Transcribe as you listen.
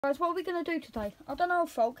Guys, what are we going to do today? I don't know,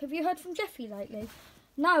 Folk. Have you heard from Jeffy lately?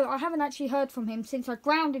 No, I haven't actually heard from him since I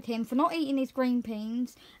grounded him for not eating his green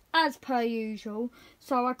beans, as per usual.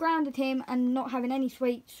 So I grounded him and not having any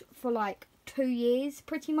sweets for like 2 years,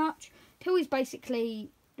 pretty much, till he's basically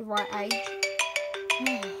the right age.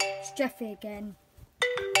 It's Jeffy again.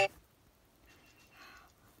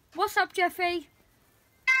 What's up, Jeffy?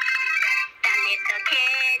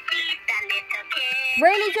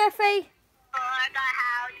 Really, Jeffy?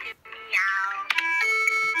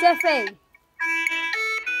 Jeffy!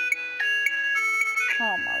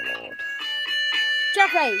 Oh my lord.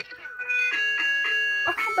 Jeffy!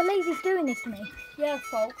 I can't believe he's doing this to me. Yeah,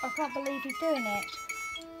 Folk, I can't believe he's doing it. I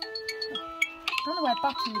don't know where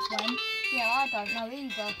Buttons went. Yeah, I don't know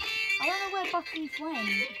either. I don't know where Buttons went.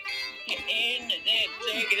 Get in and then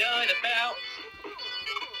take it on about.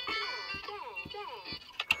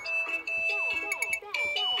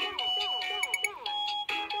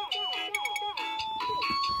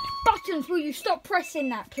 Buttons, will you stop pressing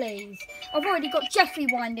that, please? I've already got Jeffy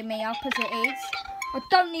winding me up as it is. I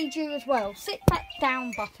don't need you as well. Sit back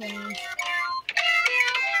down, Buttons.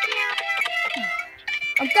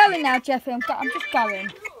 I'm going now, Jeffy. I'm just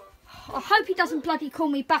going. I hope he doesn't bloody call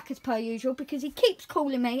me back as per usual, because he keeps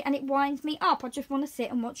calling me and it winds me up. I just want to sit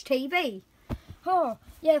and watch TV. Oh,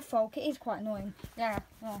 yeah, Folk, it is quite annoying. Yeah.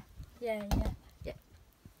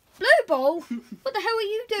 Blue Ball, what the hell are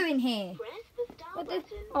you doing here?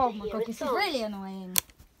 Oh my god, this is really annoying.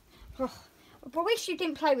 Oh, I wish you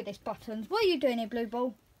didn't play with this, Buttons. What are you doing here, Blue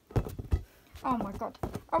Ball? Oh my god.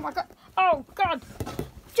 Oh my god. Oh god.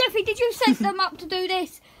 Jeffy, did you set them up to do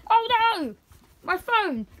this? Oh no! My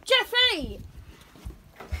phone! Jeffy!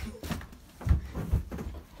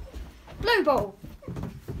 Blue Ball!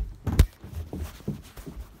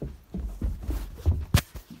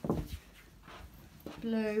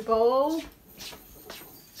 Blue Ball!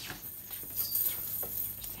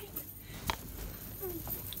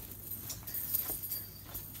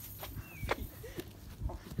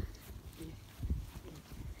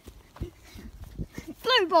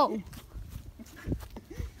 Blue Ball!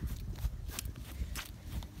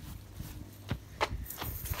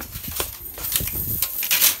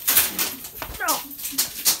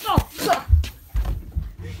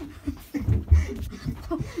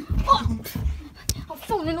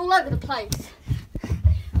 Falling all over the place.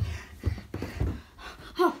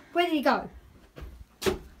 Oh, where did he go?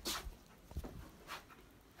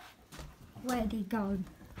 Where did he go?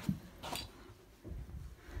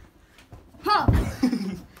 Huh?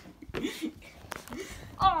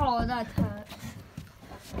 Oh, that hurts.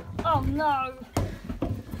 Oh no.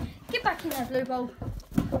 Get back in there, Blue Ball.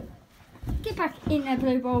 Get back in there,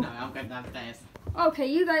 Blue Ball. No, I'll go downstairs. Okay,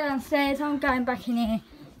 you go downstairs. I'm going back in here.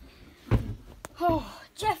 Oh,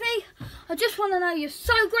 Jeffy, I just want to know you're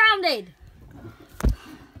so grounded.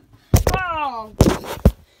 Oh,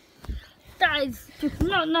 that is just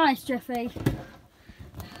not nice, Jeffy.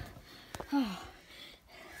 Oh.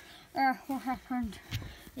 What happened?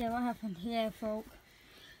 Yeah, what happened? Yeah, Folk.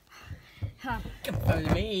 Huh. Come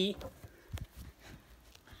follow me.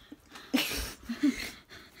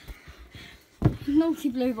 Naughty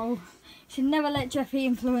Blue Ball. Should never let Jeffy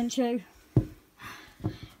influence you.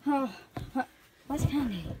 Oh, where's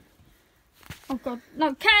Candy? Oh God,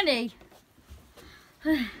 no, Candy!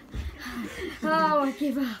 Oh, I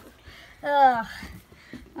give up.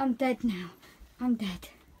 I'm dead now. I'm dead.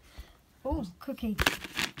 Oh, cookie.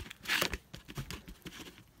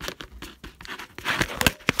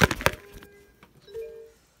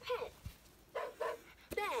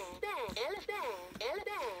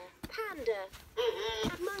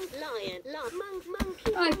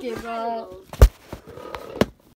 I give up.